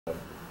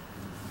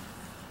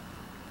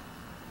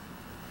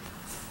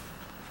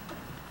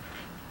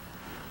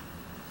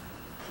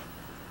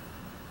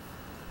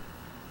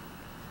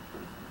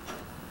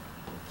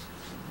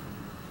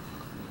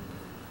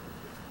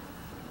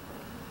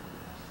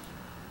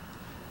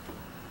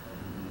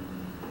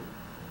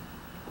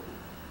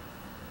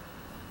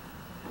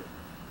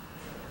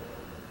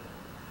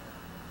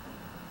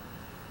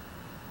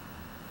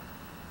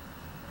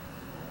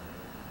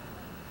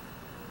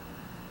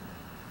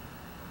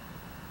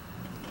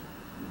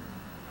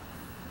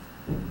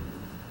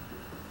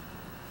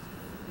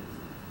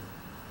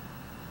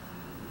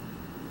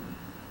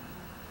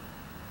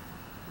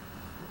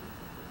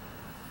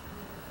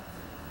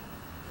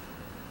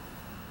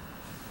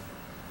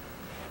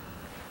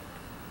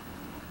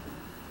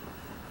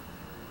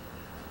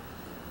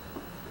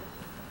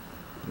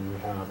and we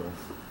have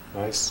a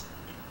nice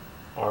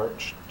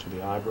arch to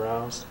the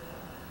eyebrows.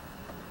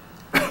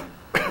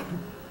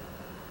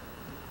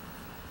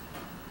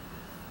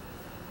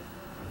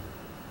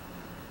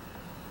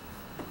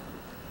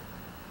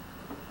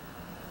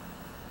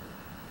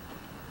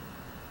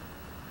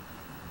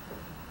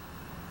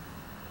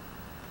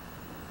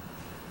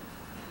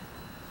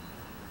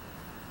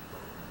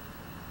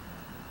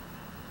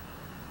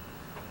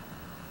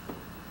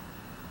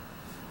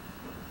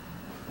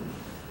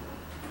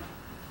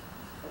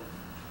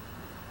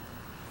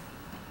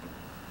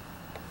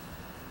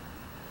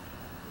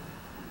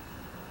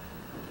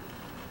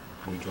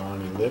 We draw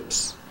any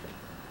lips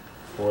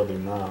for the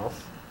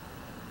mouth,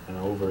 and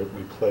over it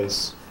we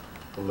place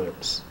the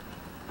lips.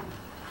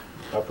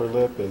 Upper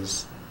lip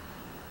is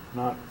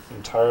not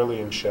entirely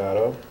in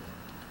shadow,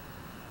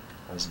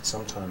 as it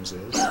sometimes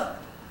is.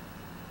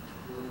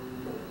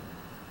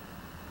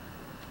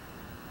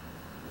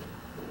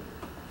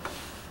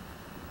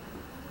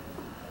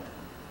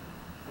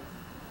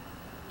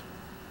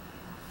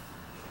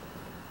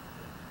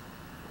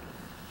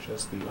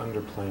 Just the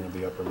underplane of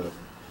the upper lip,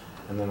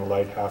 and then a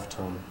light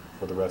halftone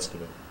for the rest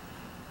of it.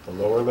 The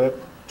lower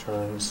lip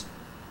turns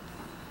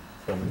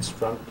from its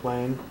front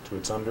plane to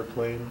its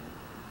underplane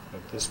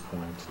at this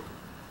point.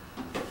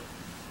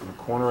 And the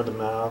corner of the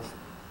mouth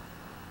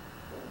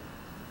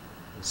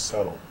is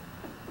subtle.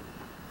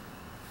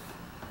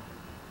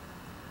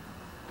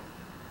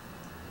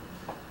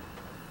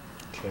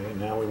 Okay,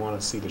 now we want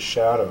to see the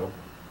shadow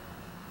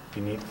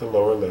beneath the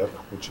lower lip,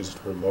 which is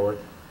her lower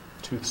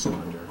tooth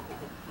cylinder,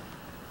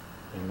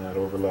 and that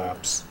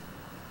overlaps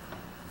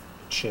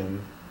the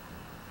chin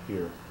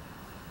here.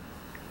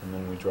 And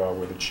then we draw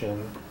where the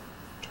chin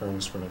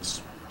turns from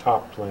its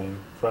top plane,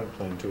 front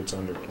plane, to its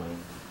underplane.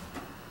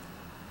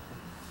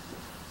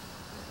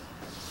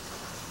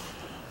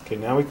 Okay,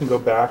 now we can go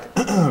back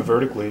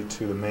vertically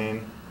to the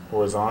main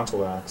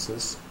horizontal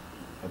axis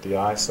at the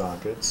eye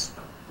sockets.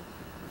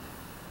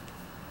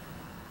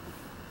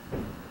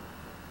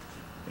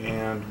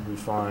 And we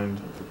find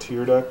the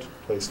tear duct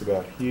placed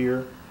about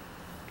here,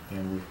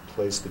 and we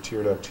place the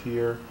tear duct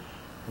here.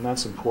 And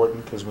that's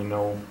important because we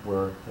know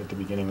we're at the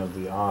beginning of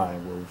the eye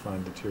where we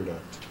find the tear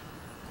duct.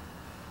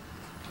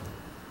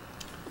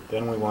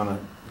 Then we want to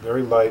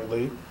very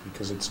lightly,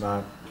 because it's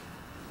not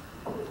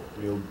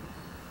real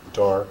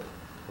dark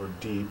or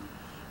deep,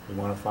 we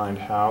want to find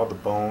how the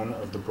bone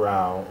of the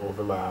brow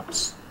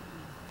overlaps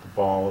the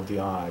ball of the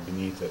eye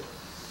beneath it.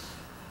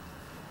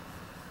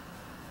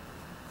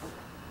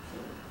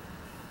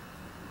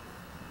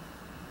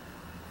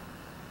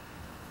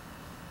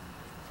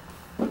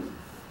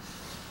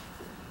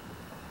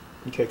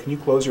 Okay, can you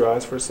close your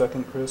eyes for a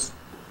second, Chris?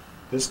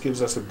 This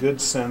gives us a good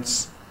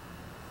sense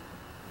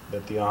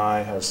that the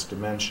eye has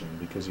dimension,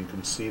 because you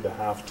can see the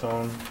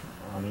halftone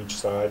on each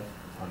side,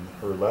 on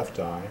her left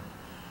eye,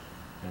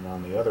 and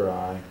on the other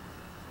eye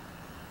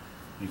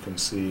you can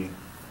see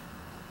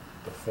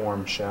the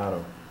form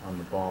shadow on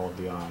the ball of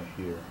the eye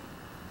here.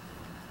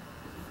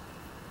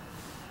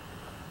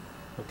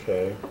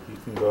 Okay, you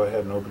can go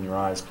ahead and open your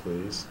eyes,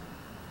 please.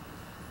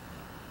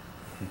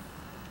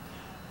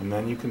 And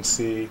then you can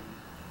see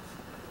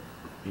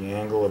the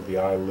angle of the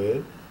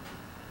eyelid,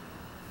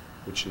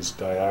 which is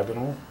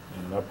diagonal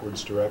in an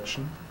upwards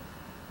direction.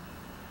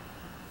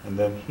 And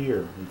then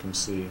here we can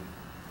see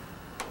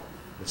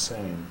the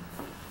same.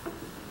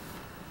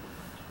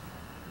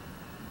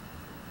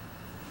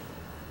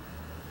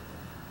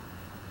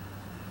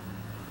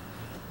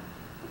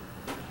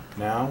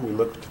 Now we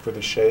look for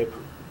the shape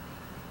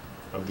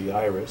of the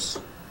iris.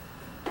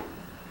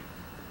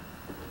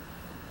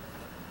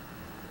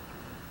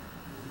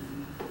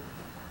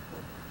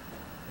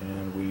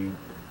 And we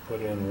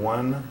put in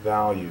one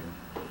value.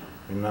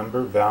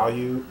 Remember,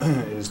 value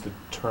is the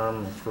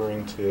term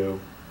referring to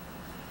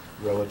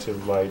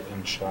relative light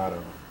and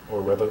shadow,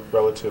 or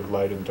relative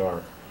light and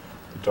dark.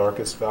 The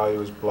darkest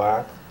value is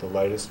black, the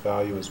lightest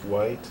value is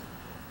white,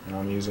 and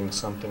I'm using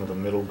something of a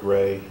middle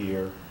gray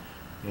here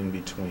in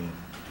between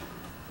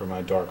for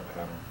my dark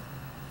pattern.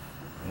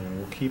 And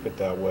we'll keep it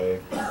that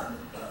way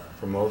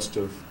for most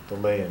of the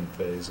lay-in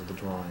phase of the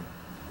drawing.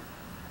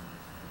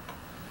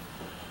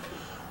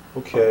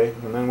 Okay,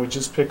 and then we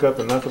just pick up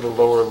enough of the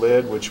lower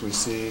lid, which we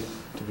see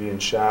to be in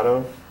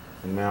shadow,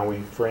 and now we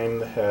frame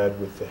the head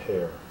with the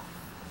hair.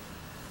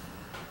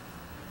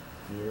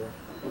 Here.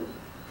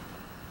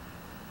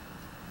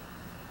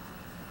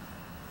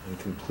 And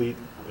complete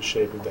the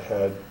shape of the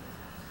head.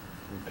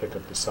 We pick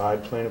up the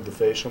side plane of the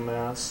facial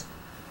mass.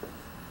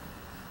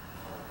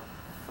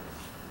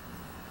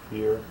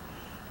 Here.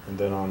 And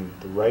then on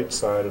the right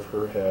side of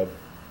her head,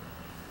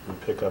 we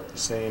pick up the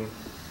same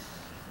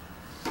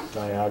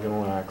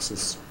diagonal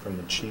axis from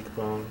the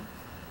cheekbone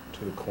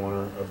to the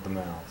corner of the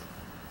mouth.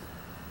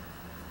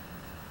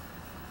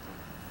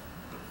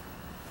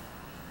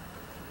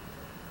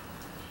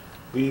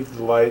 Leave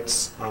the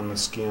lights on the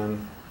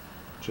skin,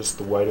 just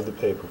the white of the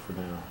paper for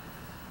now.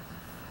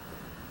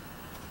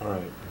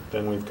 Alright,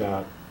 then we've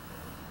got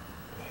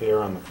the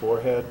hair on the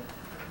forehead,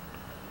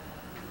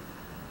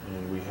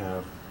 and we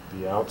have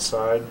the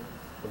outside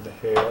of the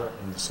hair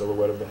and the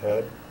silhouette of the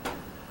head.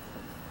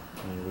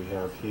 And we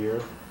have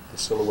here the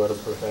silhouette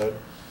of her head.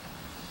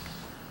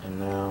 And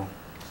now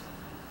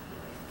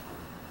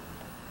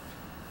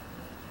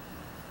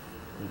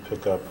we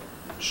pick up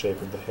the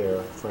shape of the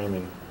hair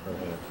framing her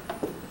head.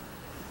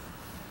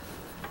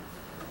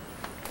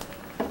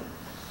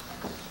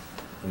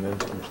 And then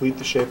to complete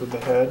the shape of the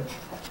head,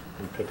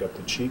 we pick up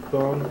the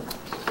cheekbone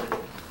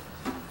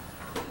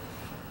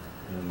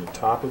and the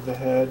top of the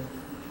head,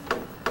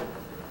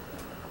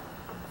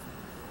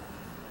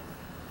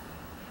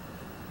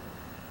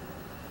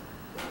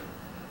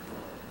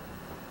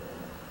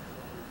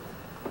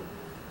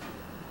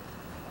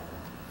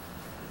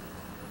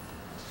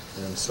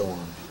 and so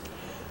on.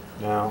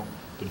 Now,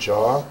 the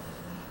jaw,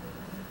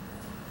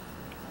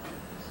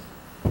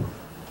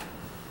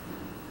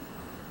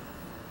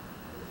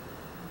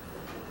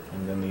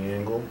 and then the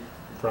angle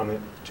from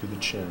it to the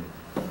chin,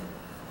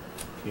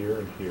 here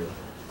and here.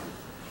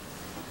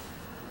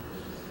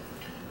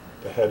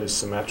 The head is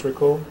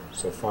symmetrical,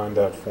 so find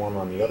that form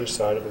on the other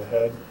side of the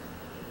head,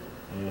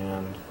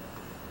 and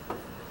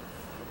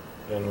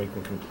then we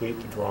can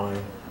complete the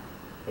drawing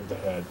of the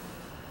head.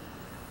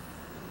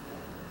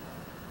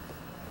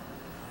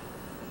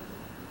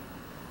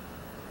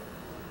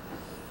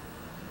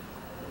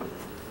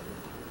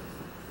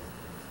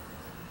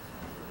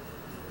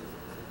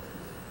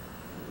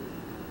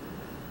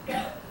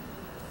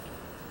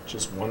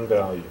 Just one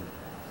value.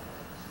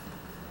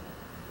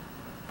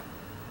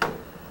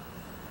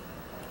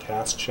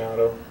 Cast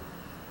shadow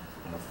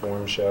and a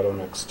form shadow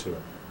next to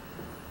it.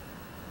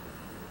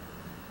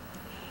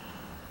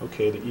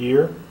 Okay, the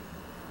ear.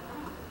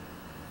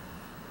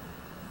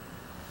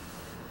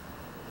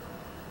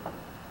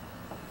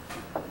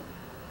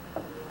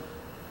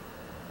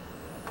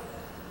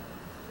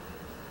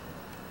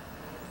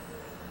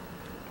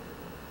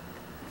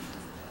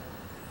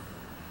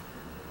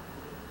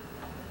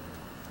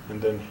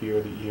 And then here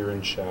the ear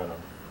in shadow.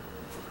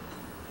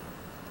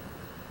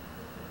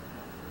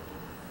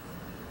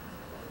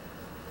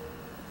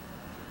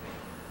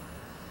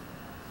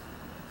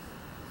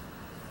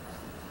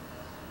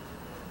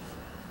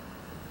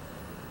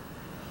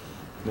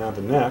 Now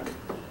the neck.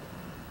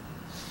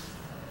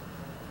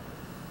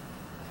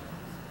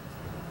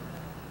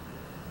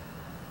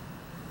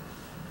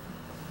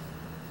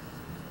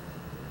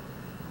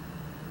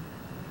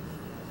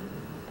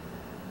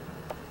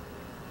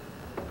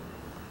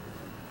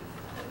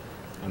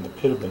 And the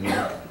pit of the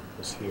neck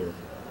is here.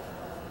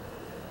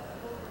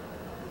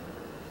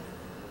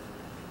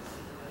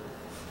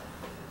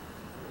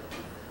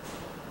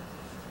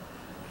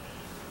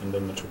 And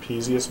then the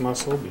trapezius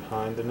muscle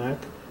behind the neck,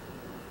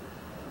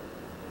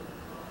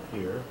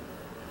 here.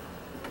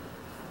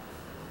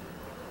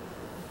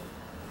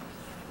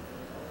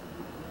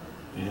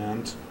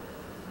 And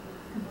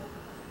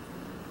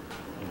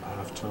a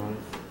half tone.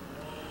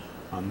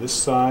 On this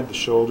side, the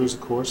shoulders,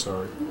 of course,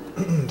 are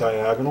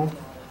diagonal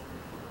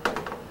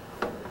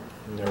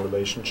in their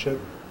relationship.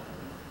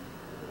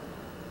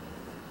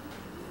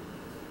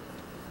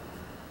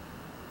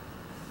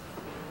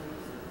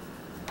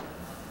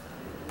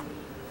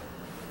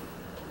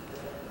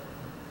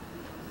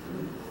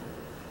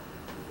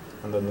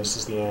 And then this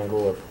is the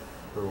angle of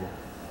her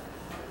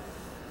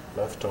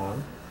left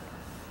arm.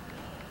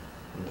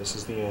 And this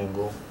is the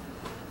angle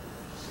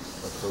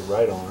of her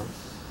right arm.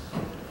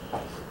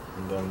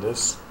 And then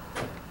this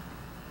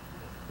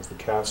is the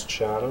cast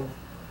shadow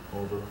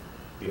over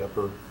the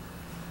upper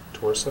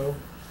torso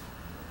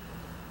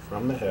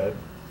from the head.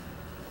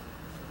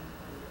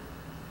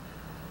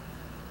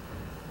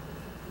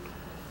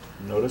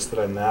 Notice that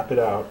I map it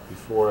out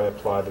before I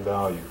apply the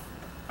value.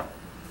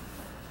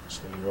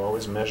 So you're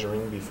always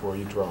measuring before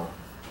you draw.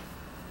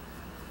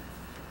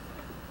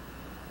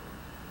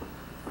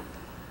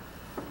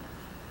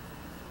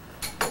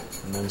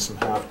 And then some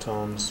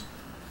halftones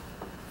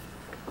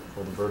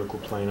for the vertical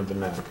plane of the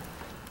neck.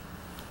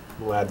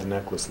 We'll add the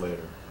necklace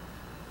later.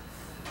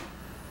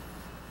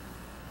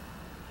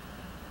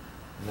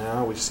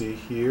 Now we see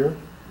here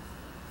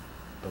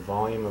the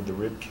volume of the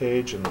rib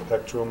cage and the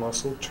pectoral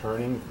muscle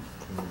turning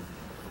from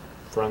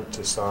front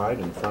to side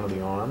in front of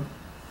the arm.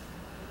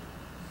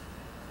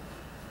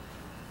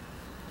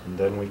 And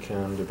then we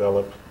can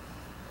develop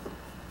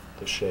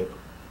the shape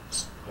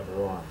of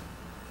her arm.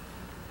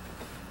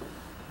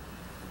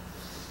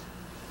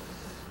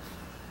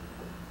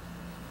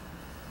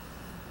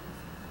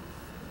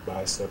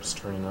 Biceps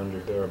turning under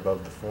there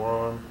above the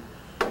forearm.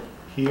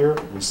 Here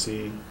we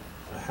see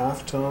a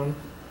halftone,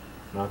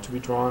 not to be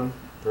drawn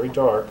very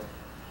dark,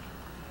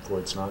 for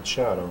it's not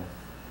shadow,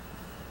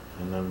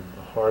 and then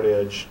a hard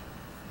edge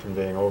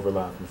conveying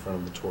overlap in front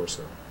of the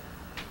torso.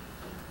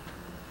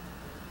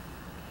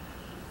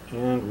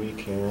 And we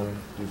can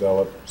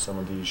develop some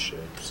of these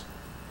shapes.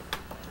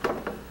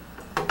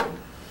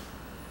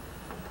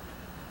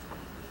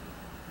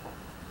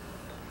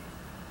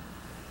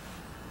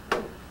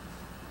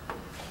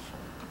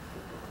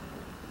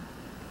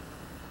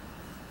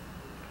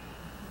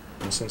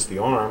 And since the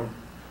arm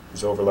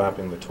is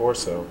overlapping the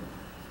torso,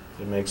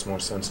 it makes more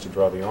sense to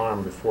draw the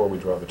arm before we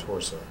draw the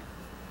torso.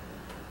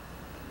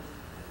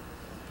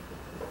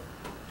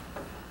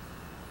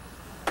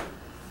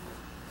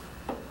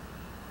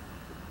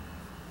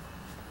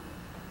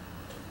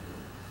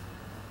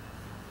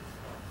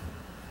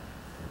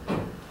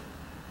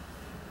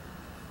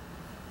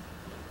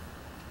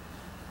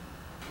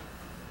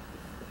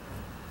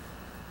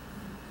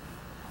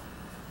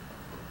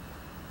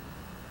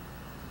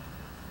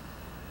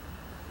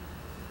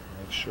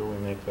 Make sure we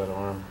make that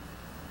arm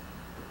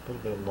a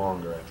little bit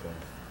longer, I think.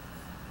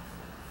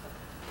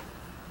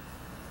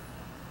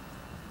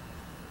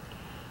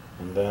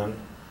 And then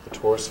the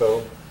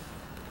torso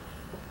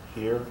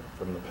here,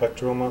 from the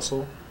pectoral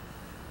muscle,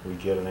 we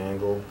get an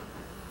angle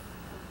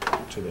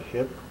to the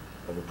hip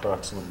of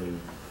approximately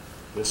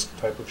this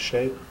type of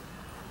shape.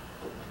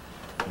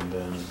 And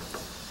then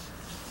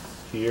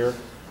here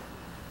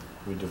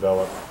we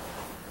develop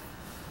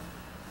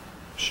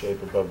a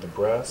shape above the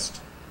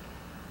breast.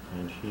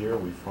 And here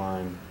we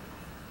find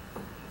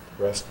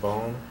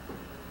breastbone,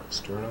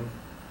 sternum,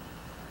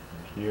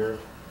 and here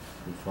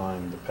we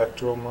find the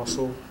pectoral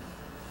muscle.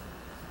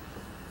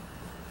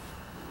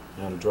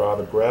 Now to draw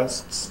the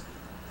breasts,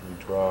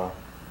 we draw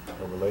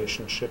a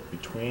relationship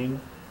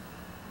between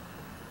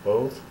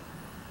both.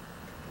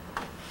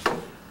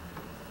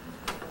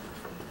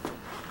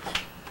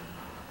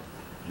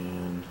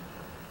 And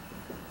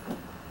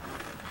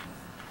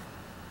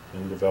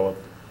then develop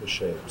the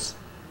shapes.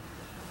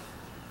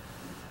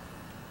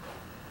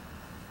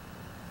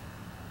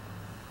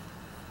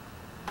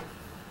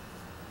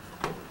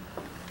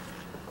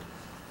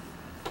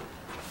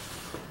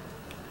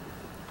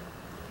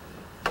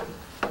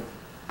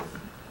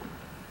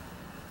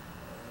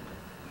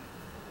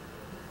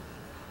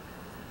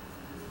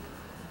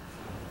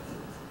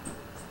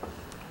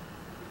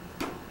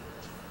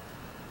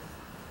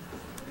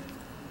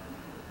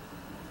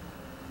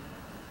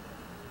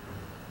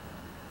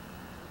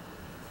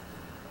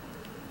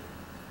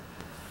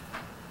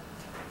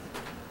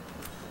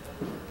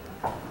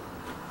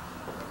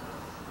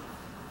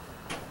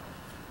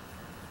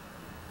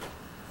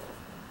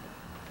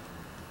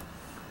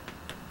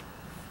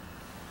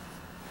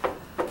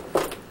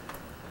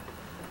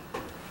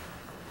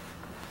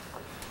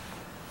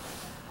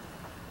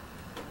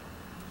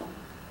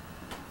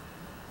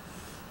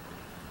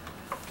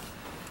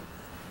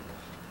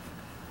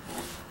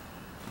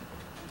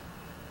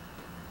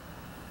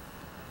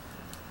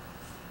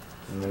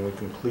 And then we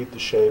complete the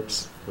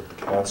shapes with the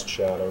cast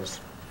shadows.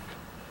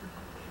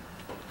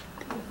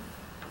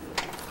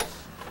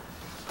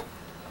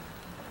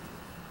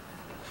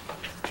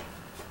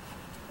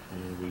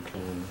 And we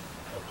can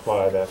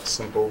apply that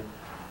simple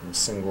and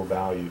single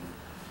value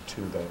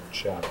to that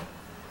shadow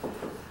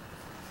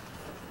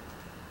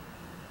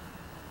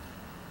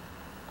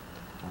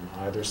on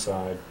either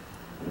side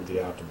of the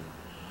abdomen.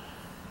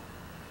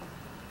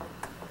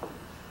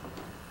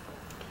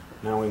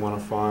 Now we want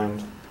to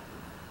find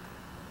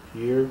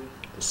here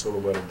the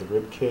silhouette of the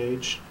rib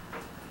cage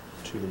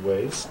to the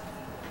waist,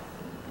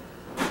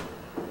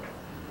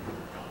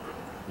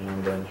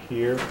 and then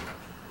here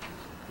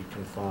we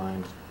can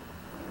find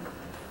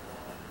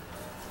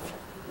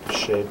the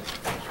shape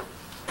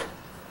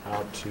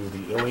out to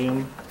the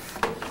ilium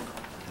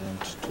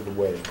and to the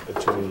waist,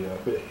 to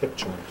the hip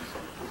joint.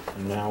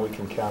 And now we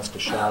can cast a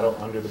shadow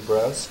under the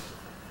breast,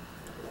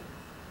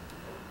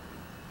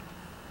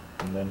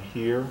 and then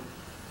here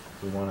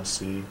we want to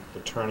see the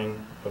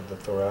turning of the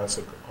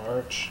thoracic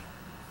arch.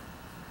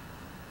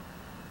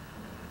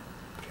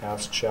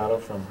 Cast shadow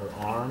from her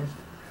arm.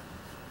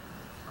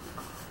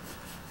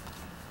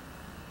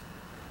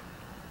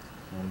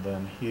 And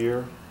then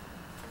here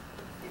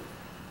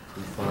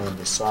we find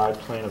the side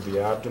plane of the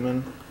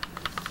abdomen,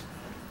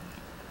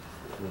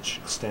 which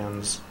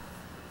extends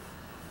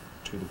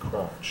to the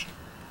crotch.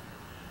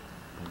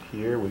 And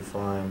here we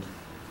find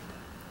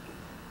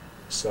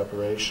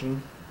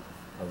separation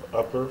of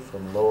upper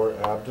from lower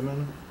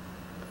abdomen,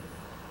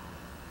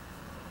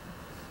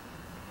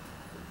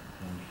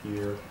 and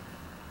here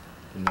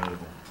the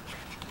navel.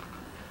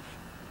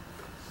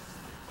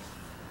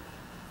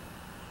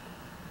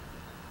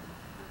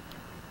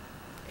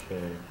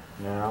 Okay,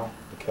 now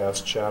the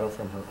cast shadow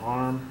from her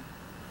arm,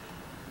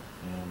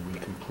 and we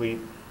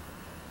complete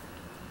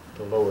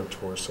the lower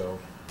torso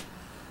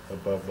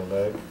above the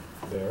leg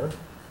there.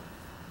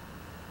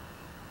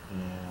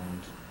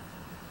 And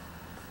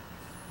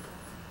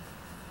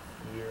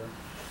here,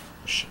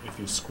 if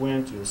you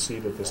squint, you'll see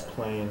that this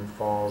plane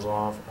falls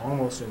off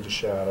almost into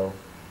shadow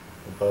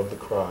above the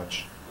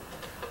crotch.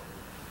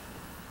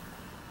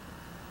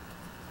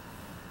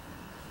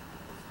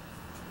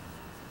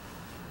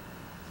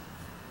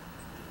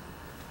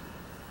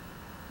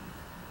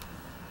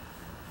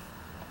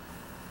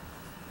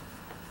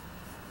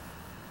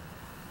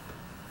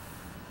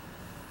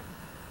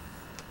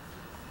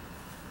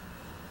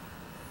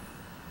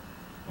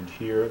 And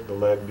here, the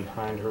leg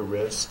behind her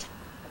wrist,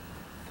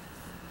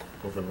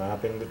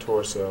 overlapping the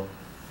torso,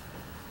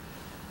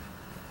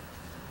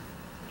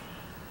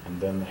 and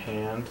then the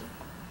hand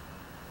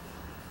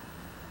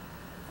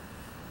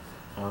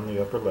on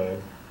the upper leg.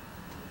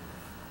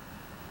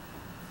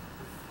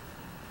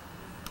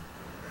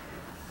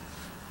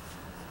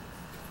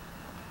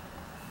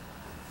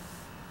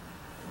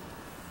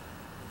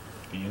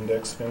 The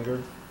index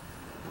finger,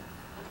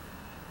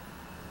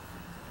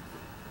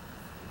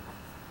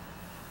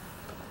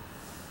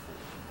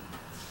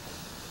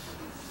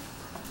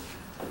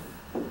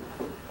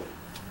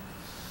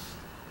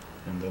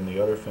 and then the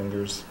other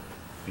fingers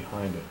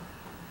behind it.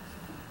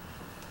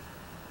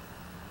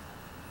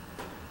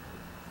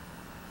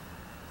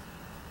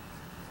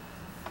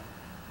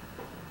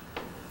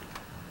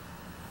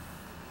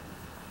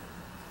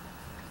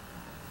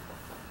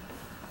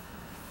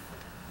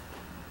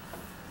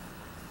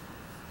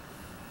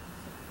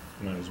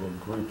 Might as well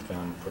group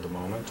them for the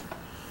moment.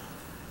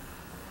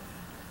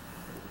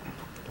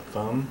 The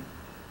thumb,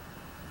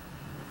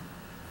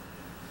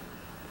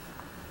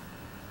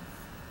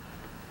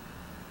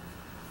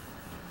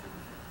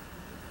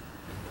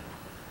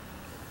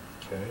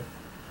 okay.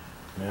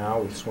 Now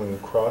we swing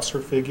across her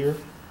figure,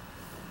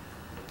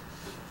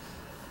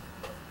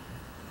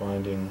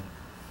 finding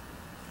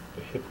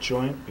the hip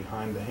joint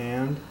behind the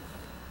hand,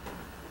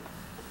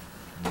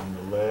 and then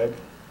the leg,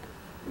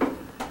 and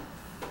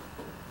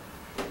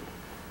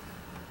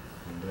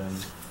then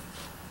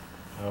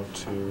out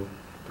to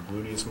the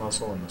gluteus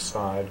muscle and the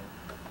side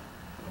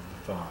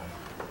of the thigh.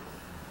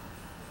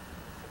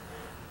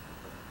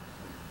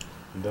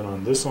 And then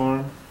on this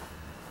arm,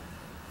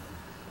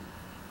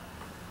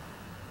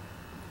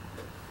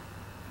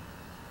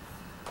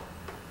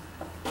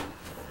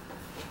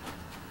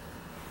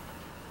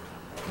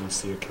 you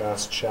see a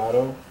cast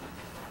shadow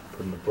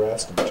from the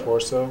breast and the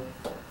torso,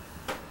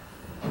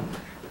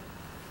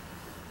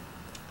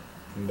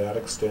 and that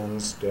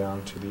extends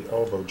down to the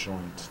elbow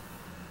joint.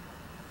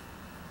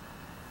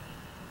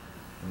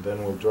 And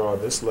then we'll draw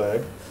this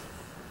leg,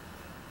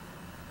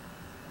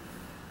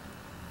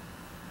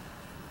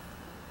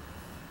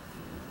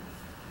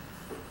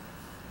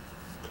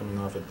 coming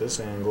off at this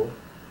angle,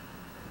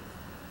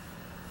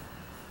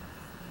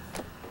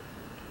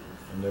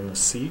 and then the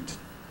seat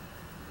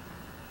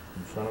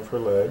in front of her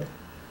leg,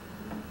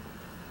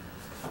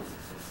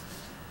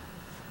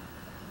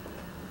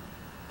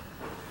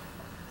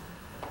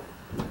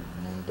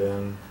 and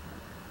then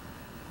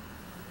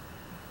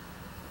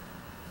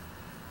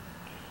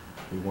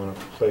we want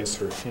to place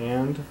her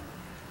hand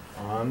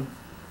on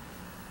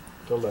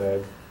the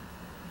leg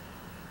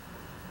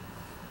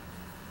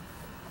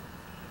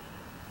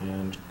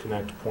and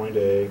connect point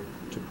A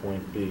to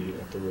point B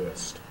at the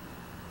wrist.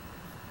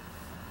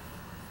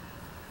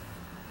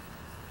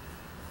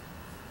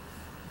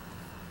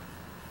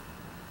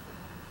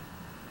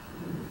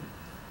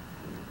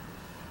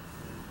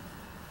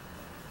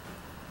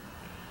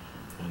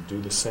 And do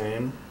the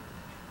same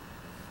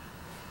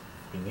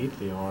beneath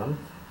the arm.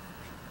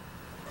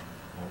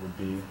 That would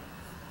be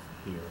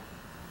here.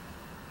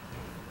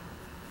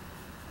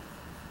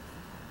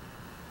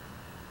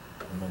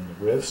 And then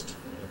the wrist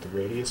at the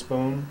radius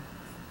bone,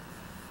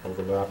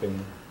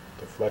 overlapping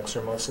the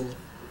flexor muscles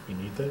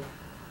beneath it.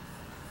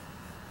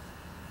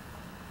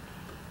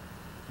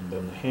 And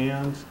then the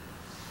hand,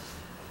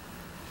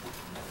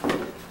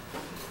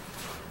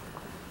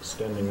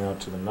 extending out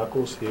to the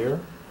knuckles here.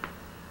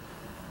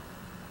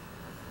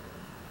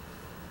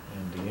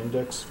 And the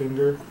index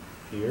finger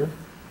here.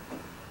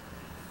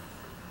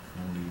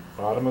 And the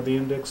bottom of the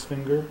index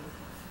finger.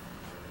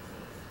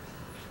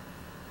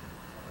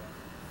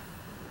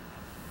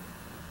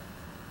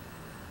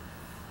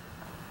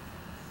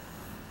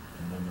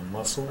 And then the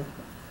muscle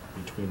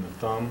between the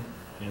thumb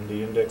and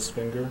the index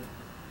finger.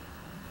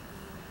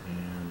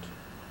 And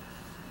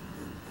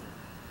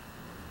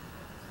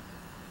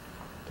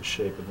the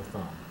shape of the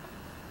thumb.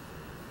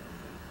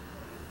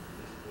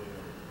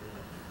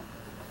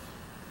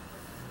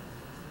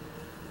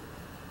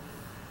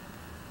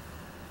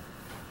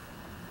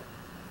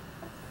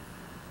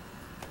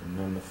 And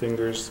then the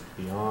fingers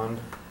beyond,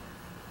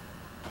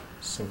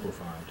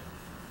 simplified.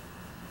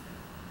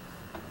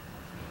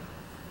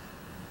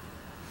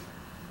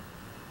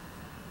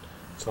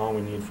 That's all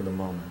we need for the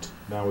moment.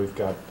 Now we've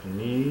got the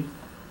knee,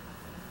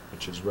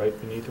 which is right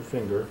beneath her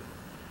finger,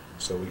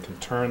 so we can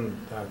turn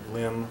that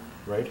limb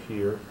right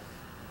here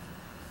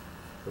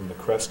from the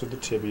crest of the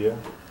tibia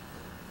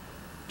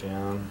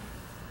down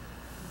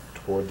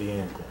toward the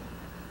ankle.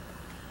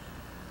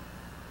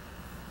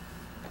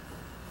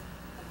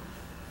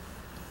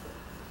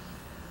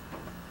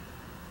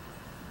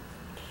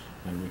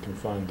 And we can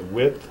find the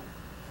width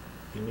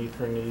beneath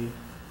her knee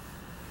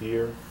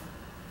here.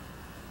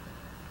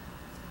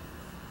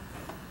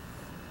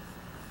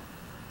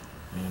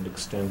 And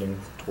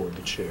extending toward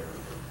the chair.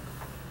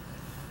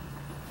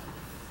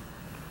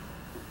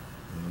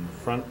 And then the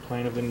front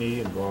plane of the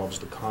knee involves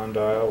the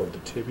condyle of the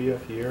tibia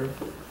here.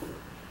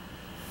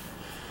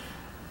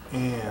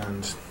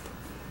 And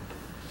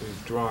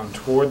we've drawn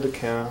toward the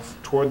calf,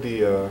 toward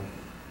the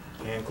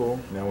ankle.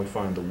 Now we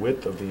find the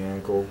width of the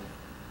ankle.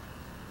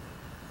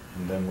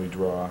 And then we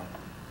draw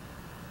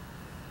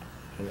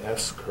an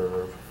S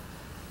curve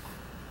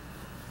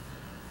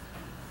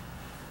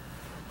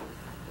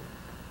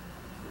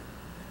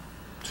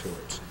to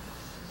it.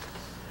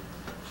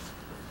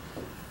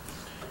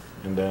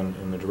 And then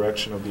in the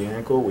direction of the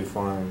ankle, we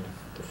find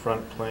the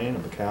front plane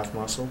of the calf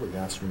muscle, the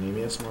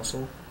gastrocnemius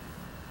muscle,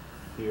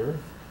 here.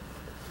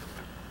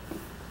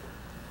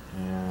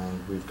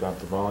 And we've got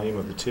the volume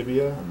of the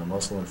tibia and the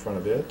muscle in front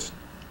of it.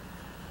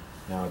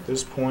 Now at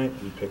this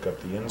point, we pick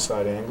up the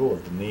inside angle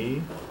of the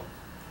knee,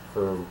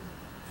 her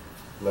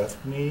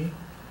left knee,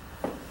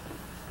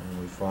 and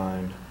we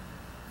find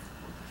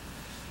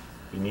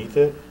beneath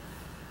it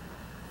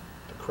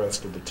the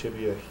crest of the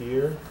tibia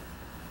here.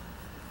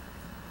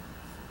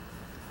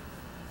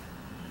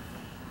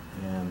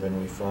 And then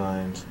we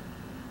find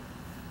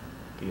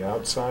the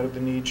outside of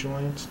the knee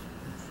joint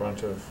in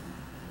front of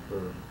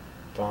her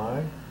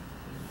thigh.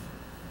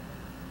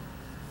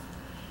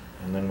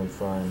 And then we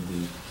find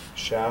the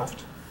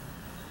shaft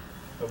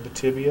of the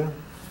tibia.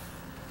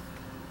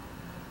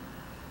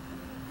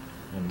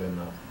 And then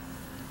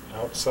the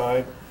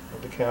outside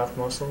of the calf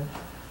muscle.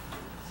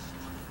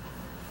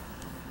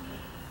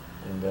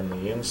 And then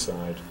the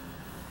inside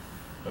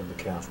of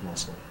the calf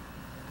muscle.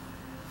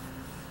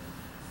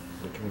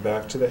 Looking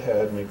back to the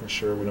head, making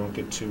sure we don't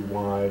get too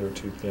wide or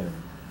too thin.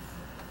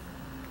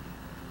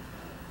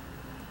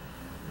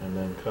 And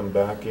then come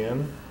back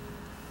in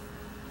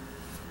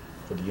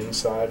for the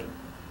inside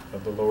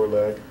of the lower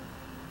leg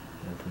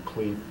and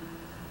complete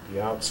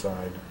the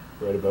outside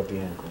right above the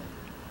ankle.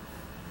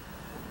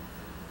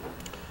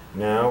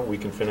 Now we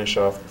can finish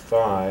off the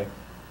thigh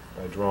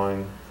by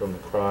drawing from the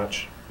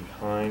crotch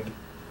behind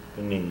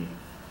the knee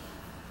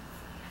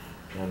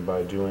and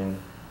by doing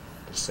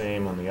the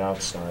same on the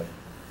outside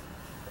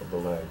of the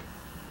leg.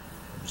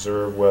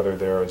 Observe whether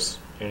there is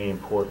any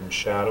important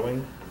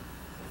shadowing.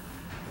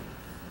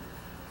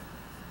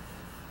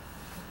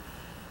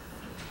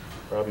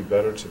 Probably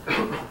better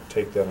to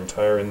take that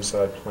entire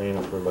inside plane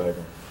of her leg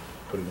and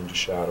put it into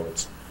shadow.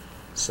 It's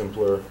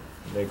simpler,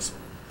 makes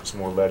it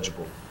more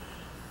legible.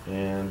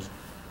 And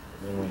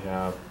then we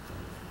have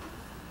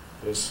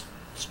this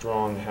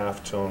strong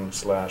half-tone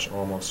 /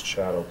 almost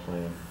shadow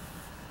plane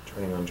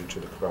turning under to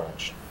the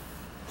crotch.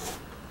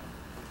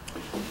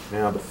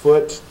 Now the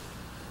foot,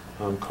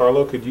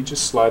 Carlo, could you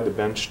just slide the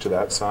bench to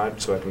that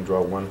side so I can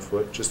draw one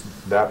foot?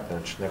 Just that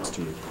bench next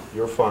to you.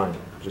 You're fine.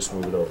 Just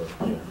move it over.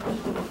 Yeah.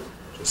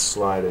 Just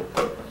slide it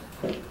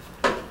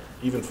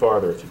even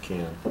farther if you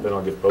can. Then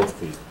I'll get both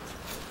feet.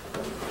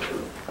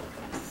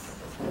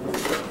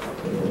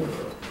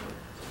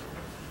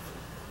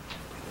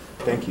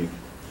 Thank you.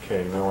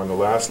 Okay, now on the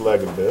last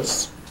leg of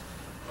this,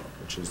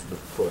 which is the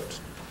foot.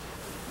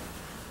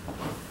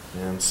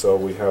 And so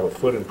we have a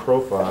foot in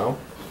profile,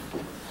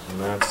 and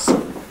that's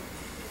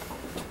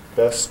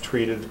best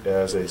treated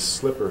as a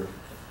slipper,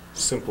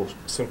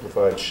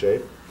 simplified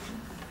shape,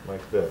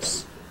 like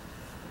this.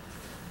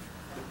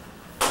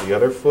 The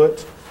other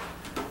foot,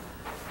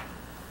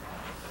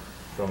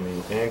 from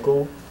the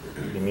ankle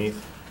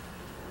beneath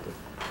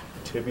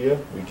the tibia,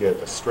 we get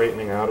a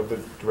straightening out of the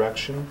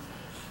direction,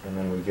 and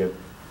then we get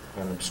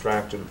an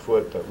abstracted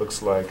foot that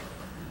looks like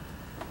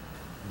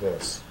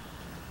this,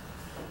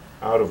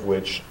 out of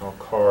which I'll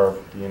carve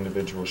the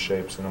individual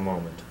shapes in a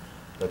moment.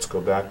 Let's go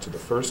back to the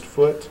first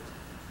foot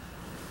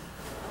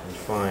and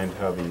find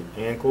how the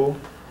ankle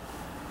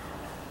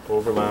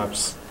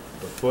overlaps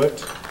the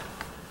foot,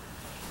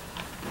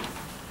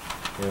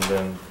 and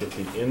then get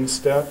the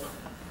instep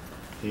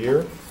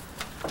here,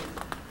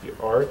 the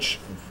arch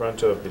in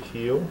front of the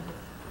heel,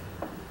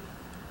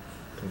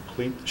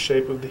 complete the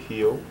shape of the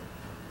heel,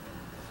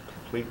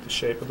 complete the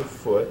shape of the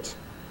foot,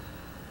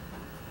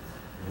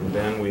 and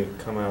then we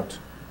come out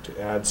to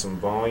add some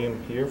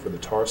volume here for the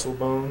tarsal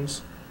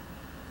bones,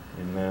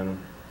 and then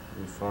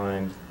we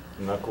find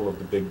the knuckle of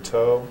the big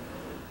toe.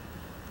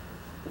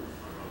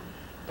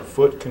 The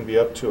foot can be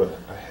up to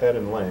a head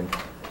in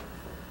length,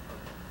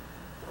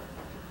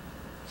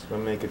 so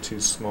don't make it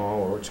too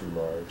small or too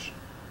large.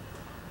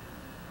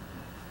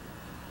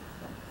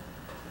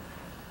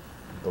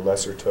 The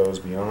lesser toes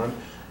beyond,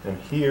 and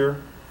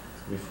here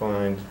we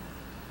find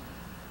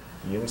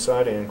the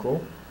inside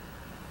ankle.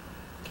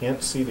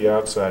 Can't see the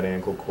outside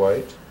ankle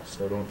quite,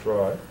 so don't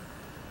draw it.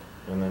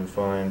 And then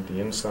find the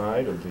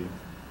inside of the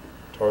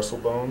tarsal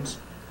bones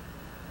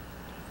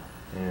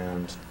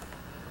and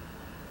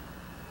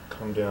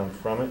come down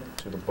from it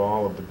to the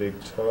ball of the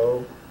big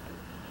toe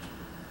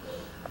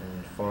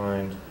and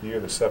find here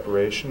the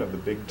separation of the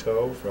big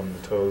toe from the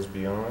toes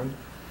beyond.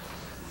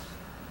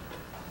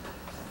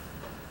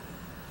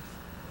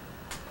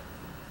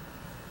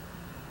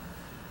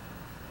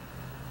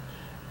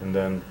 And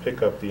then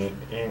pick up the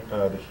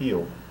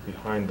heel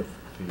behind the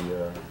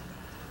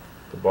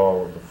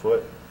ball of the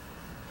foot,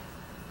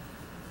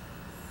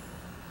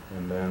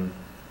 and then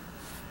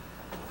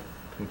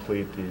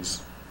complete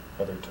these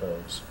other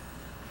toes.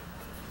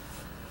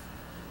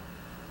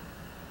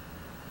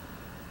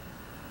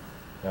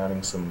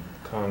 Adding some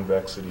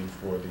convexity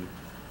for the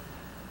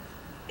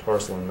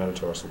tarsal and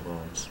metatarsal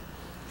bones.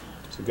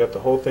 So you got the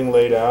whole thing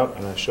laid out,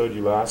 and I showed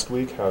you last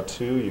week how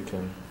you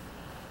can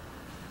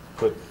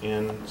put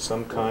in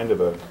some kind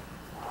of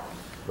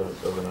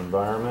an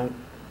environment,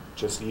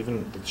 just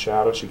even the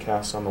shadow she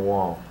casts on the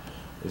wall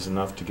is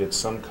enough to get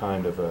some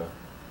kind of a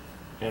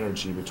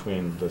energy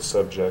between the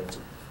subject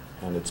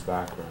and its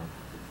background.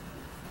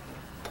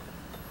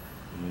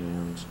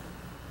 And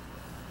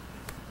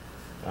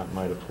that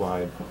might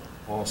apply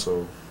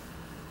also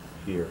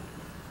here.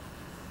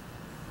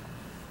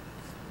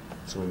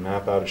 So we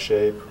map out a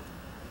shape,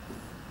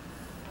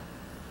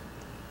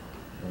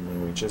 and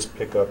then we just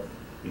pick up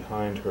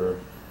behind her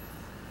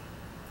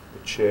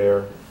the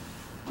chair,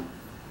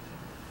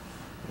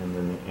 and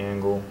then the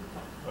angle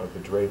of the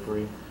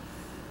drapery.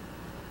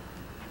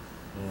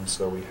 And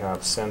so we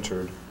have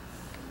centered,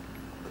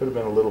 could have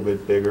been a little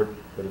bit bigger,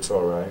 but it's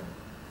all right.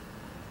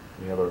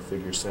 We have our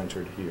figure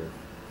centered here.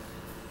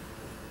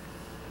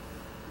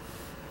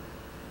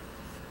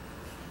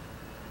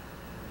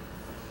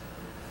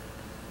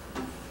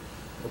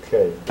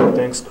 Okay,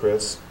 thanks,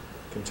 Chris.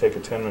 You can take a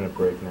 10-minute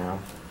break now.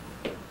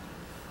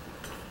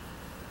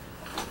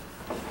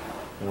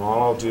 And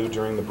all I'll do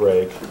during the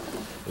break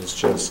is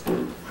just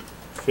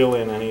fill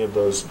in any of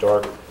those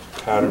dark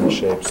pattern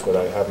shapes that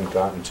I haven't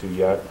gotten to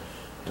yet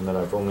and that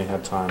I've only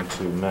had time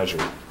to measure.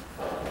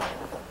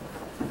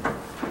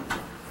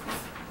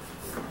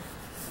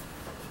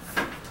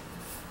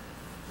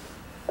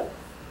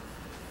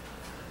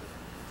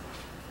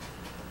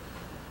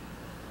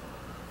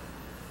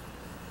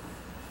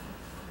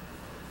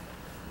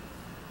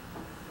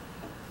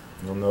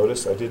 You'll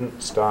notice I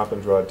didn't stop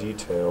and draw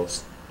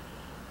details.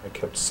 I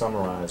kept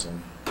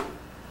summarizing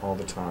all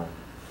the time.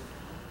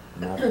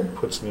 And that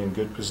puts me in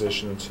good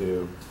position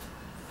to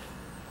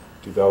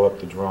develop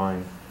the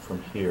drawing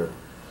from here.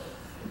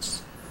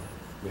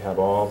 We have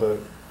all the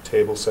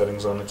table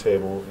settings on the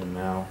table, and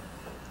now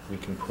we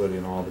can put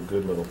in all the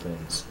good little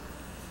things.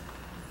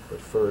 But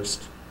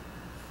first,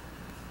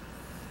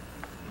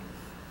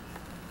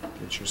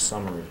 get your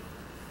summary.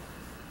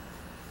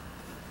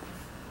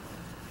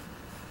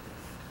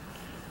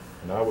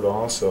 And I would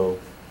also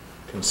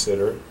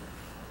consider,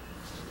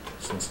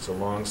 since it's a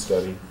long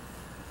study,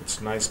 it's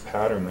a nice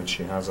pattern that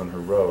she has on her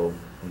robe,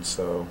 and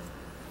so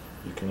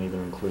you can even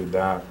include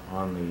that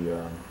on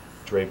the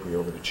drapery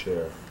over the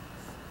chair.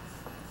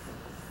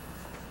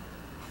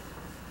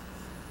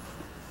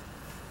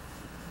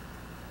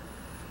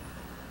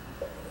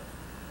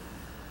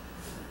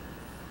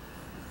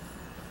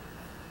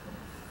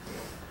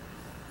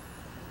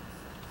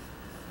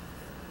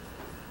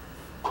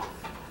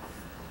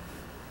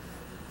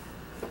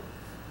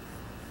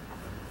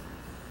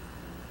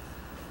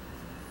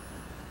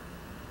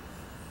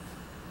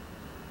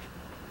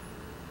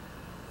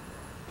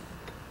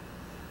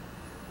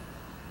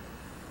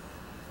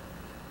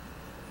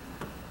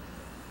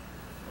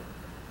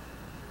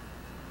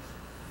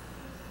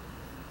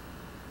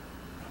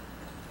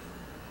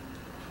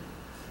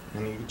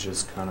 And you can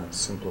just kind of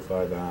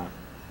simplify that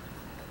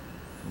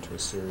into a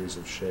series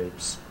of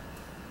shapes.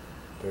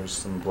 There's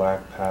some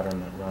black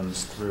pattern that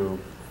runs throughout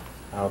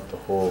the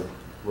whole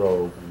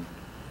robe, and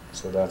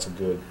so that's a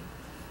good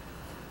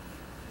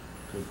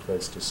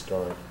place to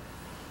start.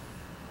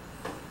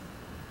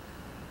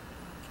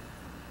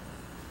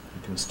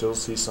 You can still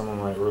see some of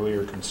my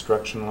earlier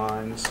construction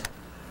lines.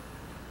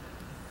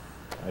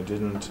 I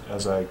didn't,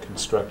 as I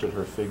constructed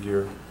her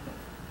figure,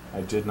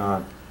 I did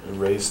not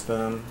erase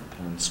them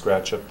and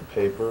scratch up the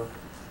paper.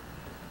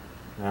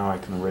 Now I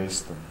can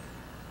erase them.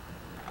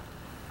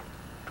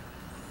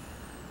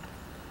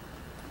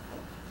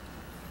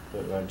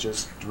 But I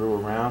just drew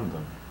around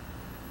them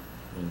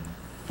in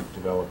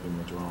developing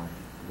the drawing.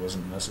 It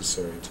wasn't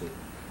necessary to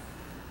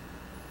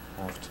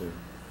have to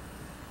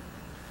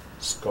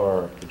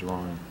scar up the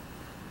drawing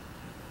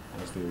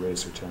as the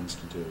eraser tends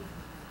to do.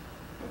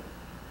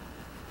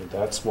 But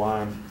that's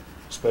why I'm,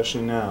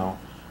 especially now,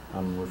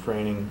 I'm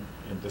refraining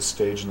at this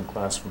stage in the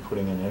class from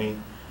putting in any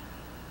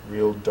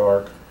real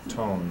dark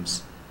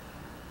tones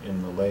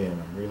in the lay-in.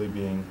 I'm really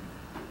being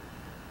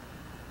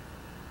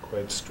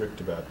quite strict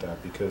about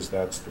that, because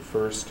that's the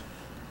first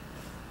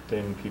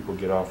thing people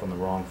get off on the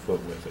wrong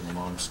foot with in a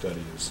long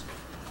study, is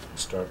they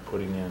start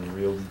putting in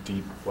real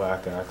deep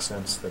black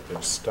accents that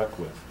they're stuck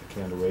with. They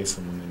can't erase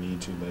them when they need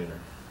to later.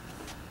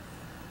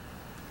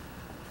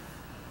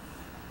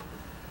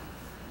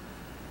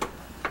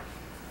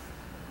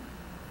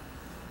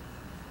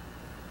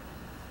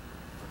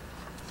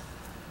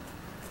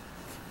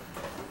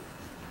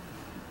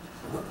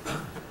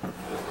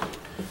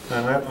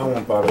 And I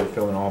won't bother to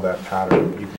fill in all that pattern. You can